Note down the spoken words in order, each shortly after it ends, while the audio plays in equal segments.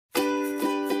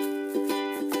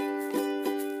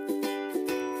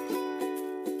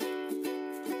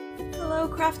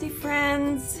crafty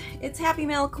friends, it's Happy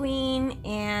Mail Queen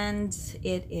and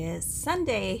it is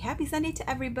Sunday. Happy Sunday to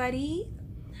everybody.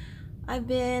 I've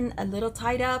been a little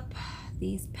tied up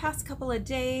these past couple of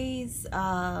days,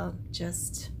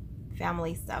 just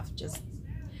family stuff. Just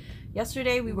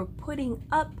yesterday we were putting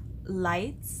up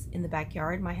lights in the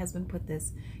backyard. My husband put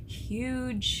this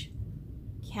huge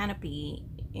canopy,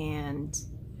 and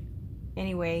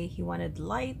anyway, he wanted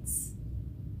lights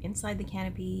inside the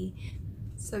canopy.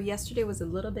 So yesterday was a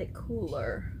little bit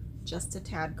cooler, just a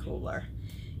tad cooler,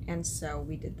 and so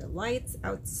we did the lights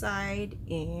outside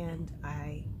and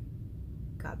I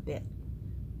got bit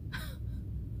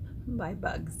by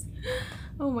bugs.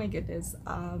 Oh my goodness.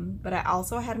 But I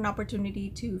also had an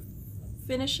opportunity to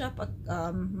finish up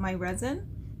my resin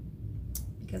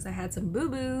because I had some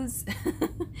boo-boos.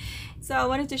 So I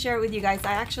wanted to share it with you guys.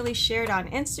 I actually shared on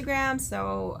Instagram,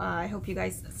 so I hope you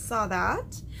guys saw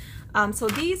that. So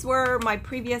these were my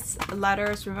previous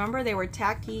letters. Remember, they were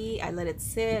tacky. I let it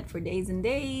sit for days and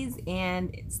days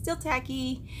and it's still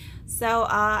tacky. So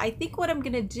I think what I'm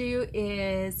gonna do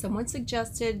is, someone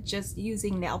suggested just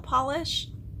using nail polish.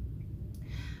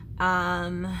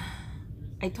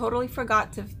 I totally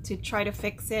forgot to try to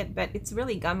fix it, but it's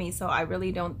really gummy, so I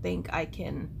really don't think I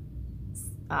can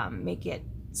make it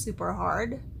super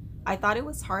hard. I thought it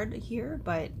was hard here,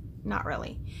 but not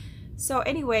really. So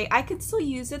anyway, I could still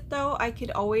use it though. I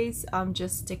could always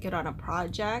just stick it on a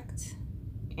project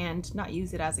and not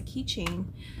use it as a keychain.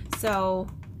 So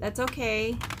that's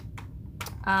okay.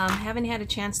 Haven't had a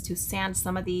chance to sand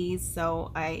some of these,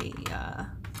 so I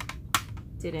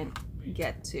didn't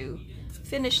get to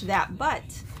finish that. But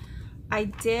I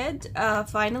did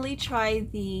finally try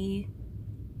the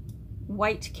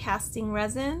white casting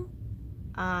resin.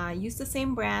 Use the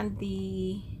same brand,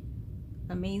 the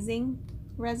Amazing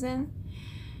Resin,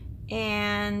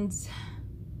 and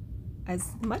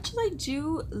as much as I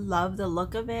do love the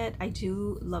look of it, I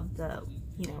do love the,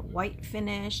 you know, white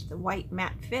finish, the white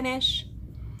matte finish.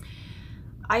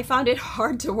 I found it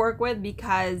hard to work with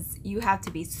because you have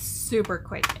to be super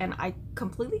quick, and I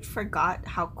completely forgot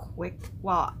how quick.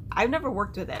 Well, I've never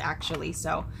worked with it actually,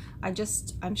 so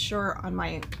I'm sure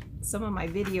on some of my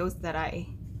videos that I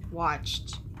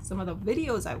watched, some of the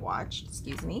videos I watched,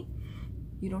 excuse me,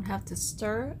 you don't have to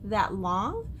stir that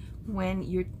long when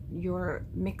you're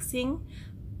mixing,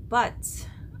 but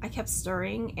I kept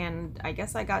stirring and I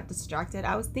guess I got distracted.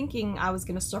 I was thinking I was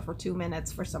gonna stir for 2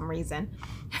 minutes for some reason.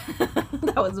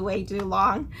 That was way too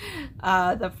long.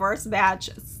 The first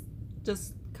batch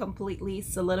just completely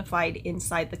solidified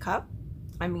inside the cup.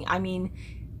 I mean,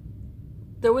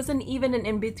 there wasn't even an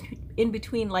in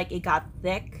between, like it got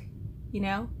thick. You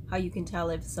know how you can tell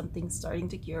if something's starting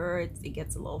to cure, it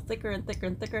gets a little thicker and thicker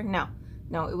and thicker. No,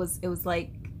 it was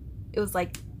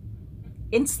like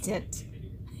instant.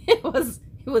 It was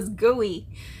gooey.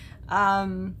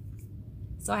 So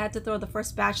I had to throw the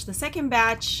first batch. The second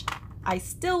batch, I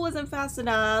still wasn't fast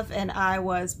enough, and I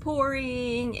was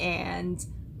pouring, and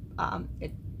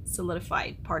it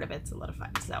solidified. Part of it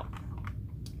solidified. So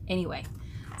anyway,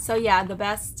 so yeah, the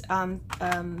best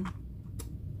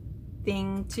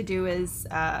thing to do is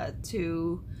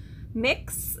to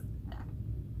mix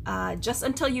just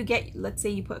until you get, let's say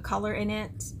you put color in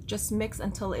it, just mix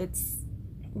until it's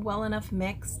well enough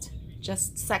mixed,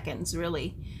 just seconds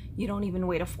really. You don't even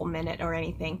wait a full minute or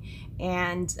anything.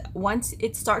 And once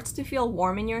it starts to feel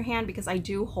warm in your hand, because I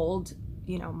do hold,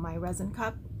 you know, my resin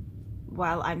cup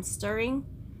while I'm stirring,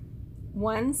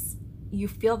 once you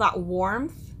feel that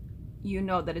warmth, you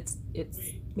know that it's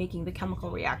making the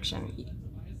chemical reaction.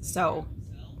 So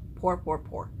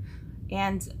pour.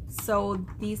 And so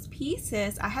these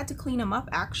pieces, I had to clean them up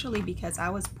actually because I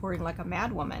was pouring like a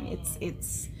mad woman.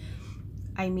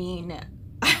 I mean,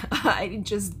 I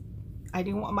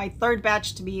didn't want my third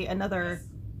batch to be another,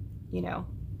 you know,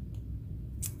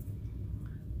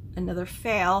 another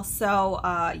fail. So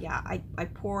yeah, I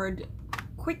poured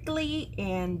quickly,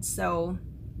 and so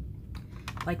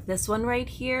like this one right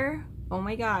here, oh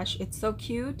my gosh, it's so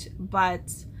cute,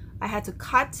 but I had to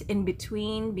cut in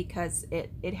between because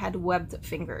it had webbed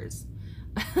fingers.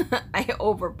 I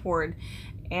over poured,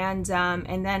 and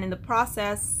then in the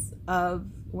process of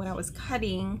when I was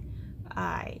cutting,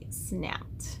 I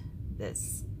snapped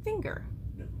this finger.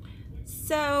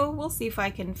 So we'll see if I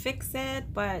can fix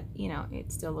it, but you know,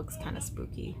 it still looks kind of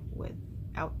spooky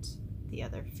without the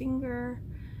other finger.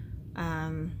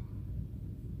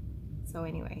 So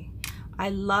anyway, I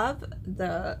love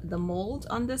the mold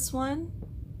on this one.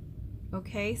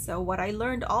 Okay, so what I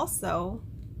learned also,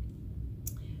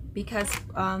 because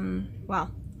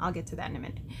well, I'll get to that in a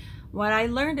minute. What I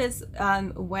learned is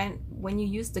when you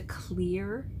use the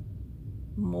clear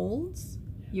molds,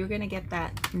 you're gonna get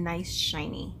that nice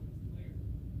shiny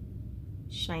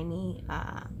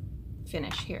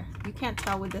finish here. You can't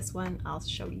tell with this one. I'll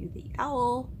show you the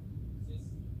owl.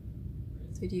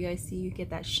 So do you guys see you get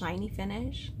that shiny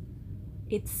finish?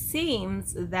 It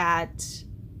seems that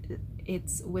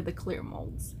it's with the clear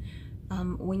molds.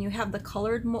 When you have the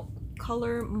color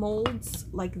molds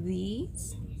like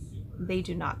these, they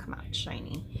do not come out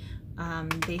shiny.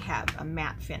 They have a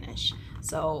matte finish.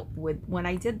 So when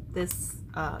I did this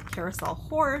carousel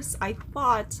horse, I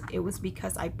thought it was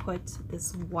because I put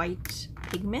this white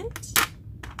pigment.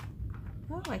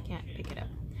 Oh, I can't pick it up.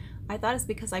 I thought it's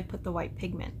because I put the white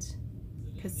pigment.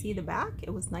 Because see the back? It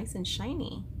was nice and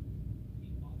shiny.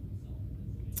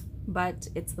 But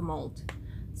it's the mold.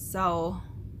 So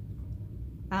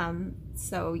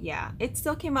yeah, it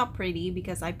still came out pretty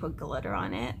because I put glitter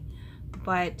on it.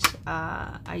 But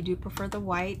I do prefer the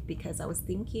white because I was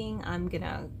thinking I'm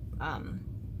gonna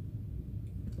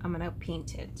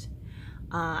paint it.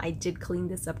 I did clean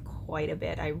this up quite a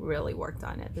bit. I really worked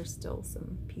on it. There's still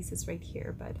some pieces right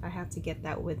here, but I have to get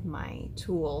that with my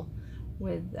tool,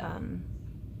 with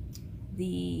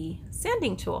the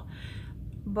sanding tool.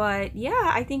 But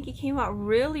yeah, I think it came out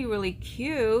really, really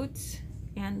cute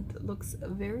and looks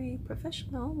very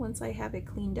professional once I have it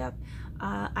cleaned up.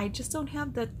 I just don't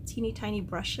have the teeny tiny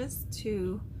brushes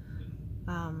to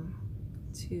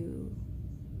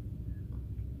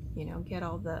you know, get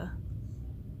all the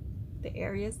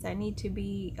areas that need to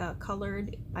be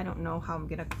colored. I don't know how I'm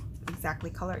gonna exactly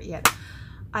color it yet.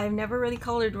 I've never really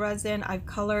colored resin. I've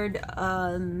colored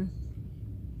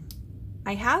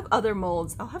I have other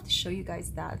molds. I'll have to show you guys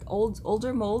that.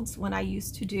 Older molds when I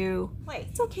used to do. Wait,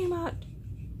 it still came out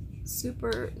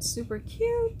super, super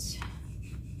cute.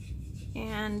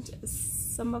 And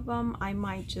some of them I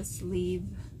might just leave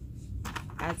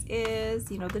as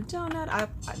is. You know, the donut,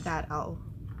 I'll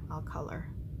color.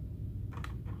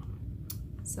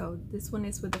 So this one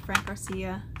is with the Frank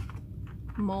Garcia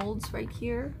molds right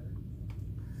here.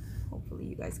 Hopefully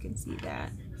you guys can see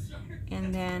that.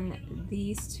 And then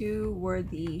these two were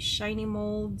the shiny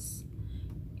molds.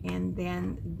 And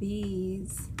then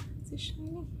these, is it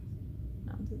shiny?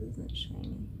 No, this isn't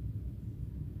shiny.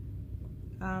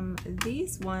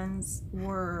 These ones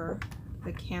were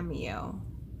the cameo.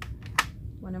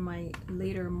 One of my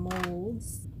later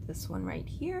molds, this one right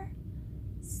here.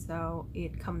 So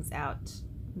it comes out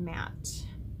matte.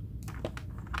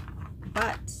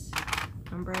 But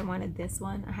remember, I wanted this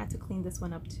one. I had to clean this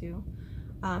one up too.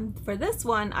 For this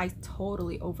one, I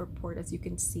totally over poured. As you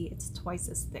can see, it's twice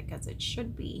as thick as it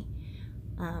should be.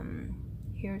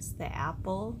 Here's the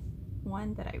apple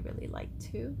one that I really like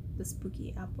too, the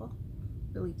spooky apple.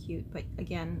 Really cute, but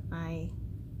again, I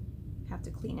have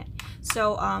to clean it.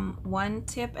 So one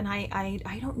tip, and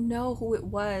I don't know who it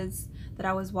was that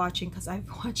I was watching, because I've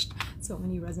watched so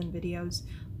many resin videos,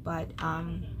 but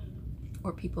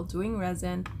or people doing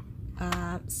resin.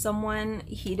 Someone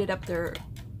heated up their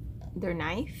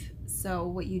knife. So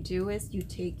what you do is you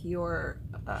take your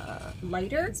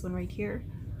lighter, this one right here,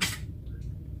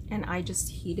 and I just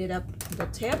heated up the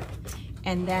tip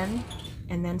and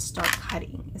then start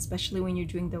cutting, especially when you're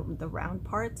doing the round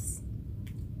parts,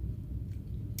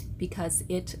 because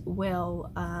it will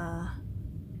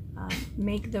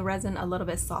make the resin a little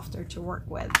bit softer to work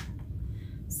with.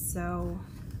 So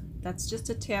that's just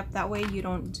a tip. That way you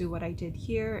don't do what I did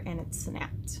here and it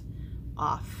snapped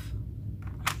off.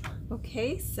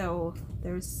 Okay, so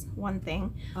there's one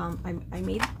thing. I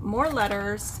made more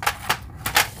letters.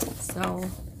 So,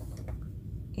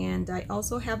 and I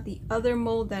also have the other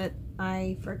mold that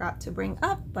I forgot to bring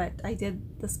up, but I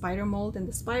did the spider mold, and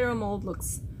the spider mold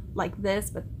looks like this,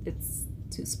 but it's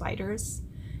two spiders.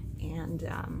 And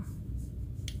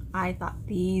I thought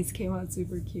these came out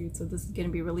super cute. So this is gonna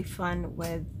be really fun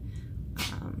with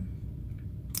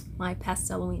my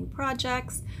Pastelloween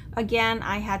projects. Again,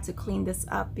 I had to clean this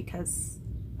up because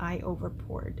I over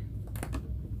poured.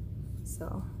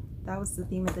 So that was the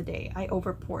theme of the day. I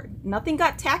over poured. Nothing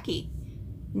got tacky.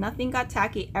 Nothing got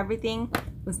tacky. Everything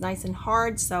was nice and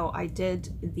hard. So I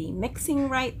did the mixing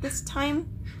right this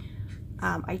time.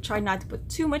 I tried not to put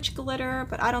too much glitter,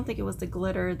 but I don't think it was the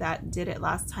glitter that did it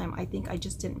last time. I think I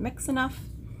just didn't mix enough.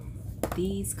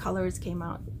 These colors came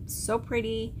out so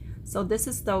pretty. So this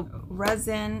is the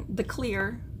resin, the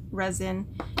clear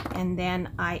resin, and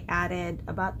then I added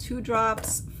about 2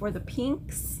 drops for the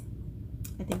pinks.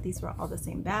 I think these were all the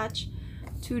same batch.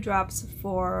 2 drops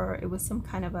for, it was some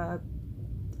kind of a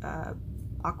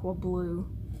aqua blue,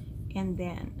 and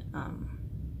then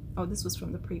oh, this was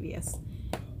from the previous.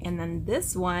 And then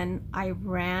this one, I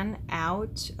ran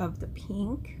out of the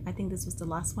pink. I think this was the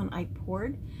last one I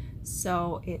poured.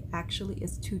 So it actually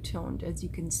is two-toned, as you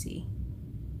can see.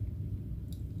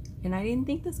 And I didn't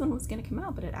think this one was gonna come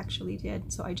out, but it actually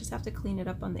did. So I just have to clean it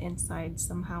up on the inside.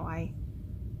 Somehow I,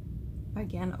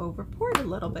 again, over poured a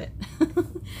little bit.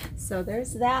 So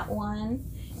there's that one.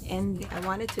 And I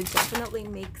wanted to definitely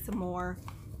make some more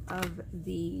of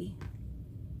the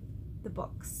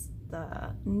books,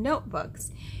 the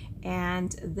notebooks.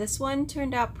 And this one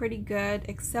turned out pretty good,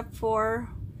 except for,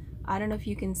 I don't know if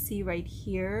you can see right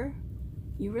here,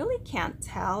 you really can't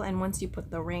tell, and once you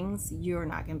put the rings you're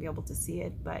not going to be able to see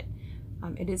it, but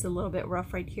it is a little bit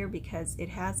rough right here because it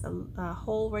has a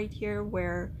hole right here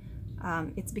where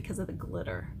it's because of the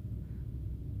glitter,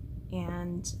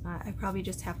 and I probably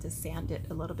just have to sand it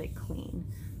a little bit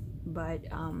clean. But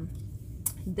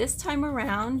this time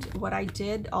around what I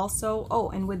did also, oh,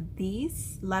 and with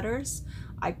these letters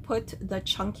I put the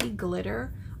chunky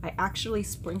glitter, I actually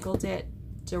sprinkled it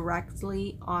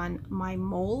directly on my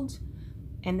mold,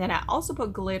 and then I also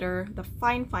put glitter, the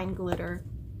fine glitter,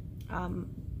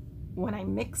 when I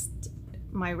mixed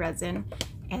my resin,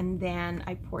 and then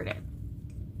I poured it.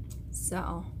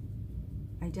 So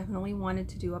I definitely wanted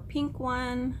to do a pink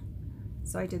one,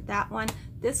 so I did that one.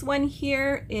 This one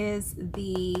here is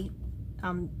the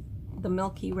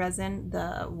milky resin,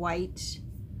 the white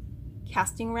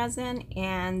casting resin,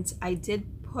 and I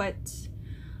did put,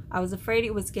 I was afraid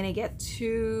it was gonna get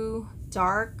too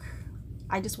dark.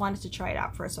 I just wanted to try it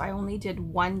out first, so I only did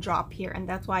one drop here, and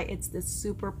that's why it's this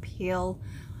super pale.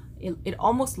 It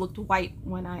almost looked white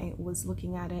when I was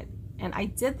looking at it, and I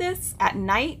did this at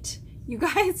night, you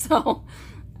guys, so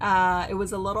it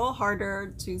was a little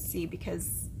harder to see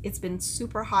because it's been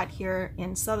super hot here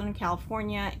in Southern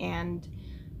California, and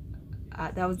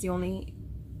that was the only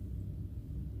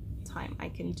time I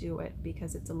can do it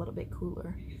because it's a little bit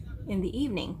cooler in the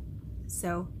evening.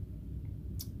 So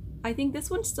I think this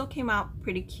one still came out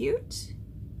pretty cute,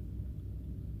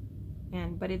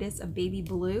 but it is a baby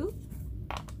blue.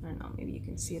 I don't know, maybe you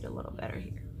can see it a little better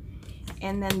here.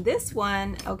 And then this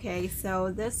one, okay,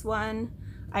 so this one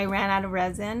I ran out of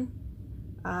resin.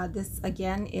 This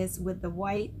again is with the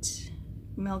white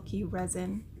milky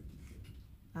resin,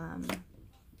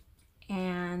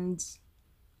 and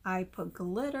I put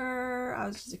glitter. I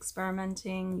was just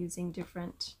experimenting using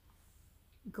different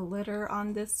glitter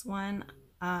on this one.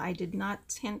 I did not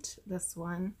tint this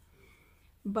one,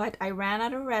 but I ran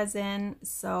out of resin,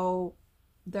 so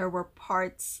there were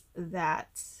parts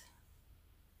that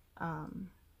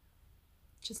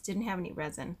just didn't have any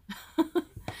resin.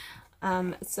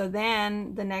 So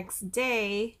then the next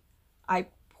day I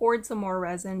poured some more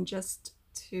resin just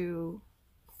to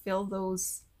fill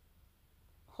those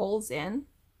holes in,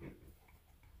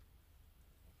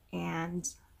 and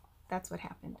that's what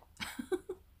happened.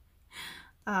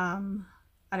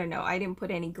 I don't know, I didn't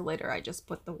put any glitter, I just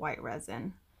put the white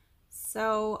resin.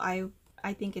 So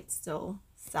I think it's still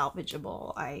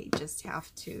salvageable. I just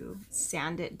have to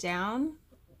sand it down.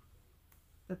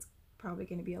 That's probably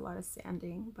going to be a lot of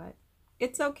sanding, but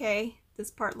it's okay.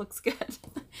 This part looks good.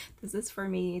 This is for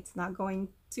me, it's not going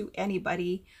to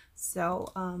anybody.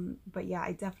 So but yeah,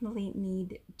 I definitely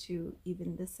need to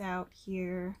even this out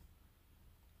here.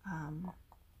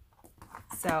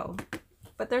 So,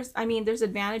 but there's, I mean, there's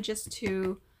advantages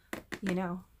to, you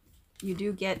know, you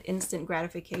do get instant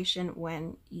gratification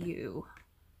when you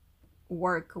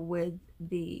work with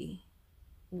the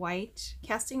white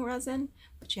casting resin,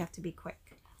 but you have to be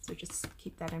quick. So just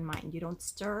keep that in mind. You don't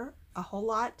stir a whole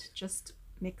lot, just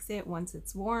mix it. Once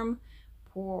it's warm,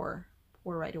 pour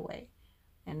right away.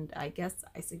 And I guess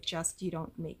I suggest you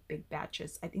don't make big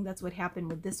batches. I think that's what happened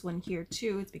with this one here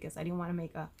too. It's because I didn't want to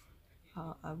make a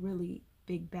really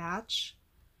big batch.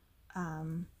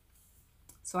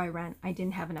 So I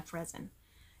didn't have enough resin.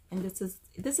 And this is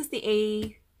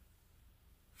the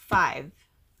A5.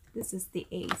 This is the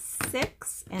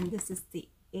A6, and this is the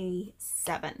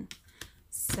A7.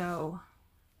 So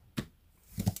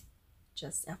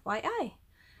just FYI.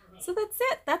 So that's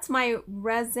it. That's my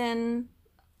resin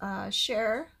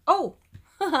share. Oh,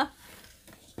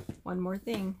 one more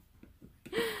thing.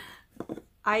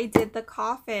 I did the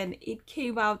coffin. It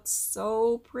came out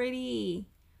so pretty,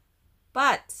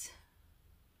 but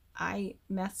I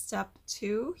messed up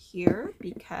too here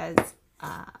because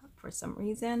for some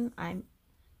reason I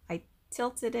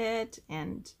tilted it,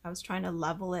 and I was trying to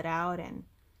level it out, and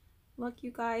look,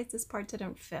 you guys, this part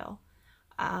didn't fill.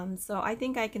 So I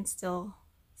think I can still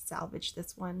salvage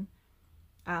this one.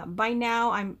 By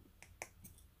now I'm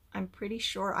pretty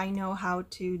sure I know how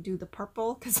to do the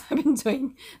purple because I've been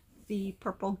doing the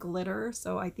purple glitter,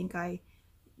 so I think I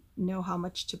know how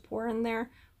much to pour in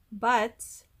there, but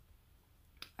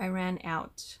I ran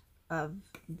out of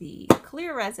the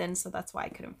clear resin, so that's why I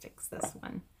couldn't fix this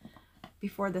one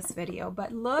before this video.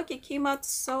 But look, it came out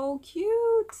so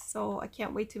cute. So I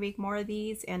can't wait to make more of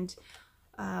these, and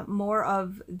more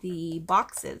of the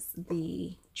boxes,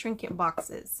 the trinket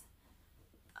boxes,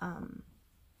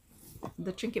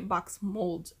 the trinket box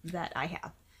mold that I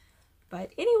have.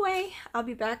 But anyway, I'll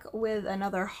be back with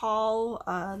another haul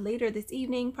later this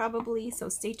evening probably, so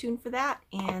stay tuned for that.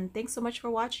 And thanks so much for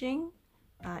watching.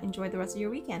 Enjoy the rest of your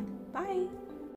weekend. Bye.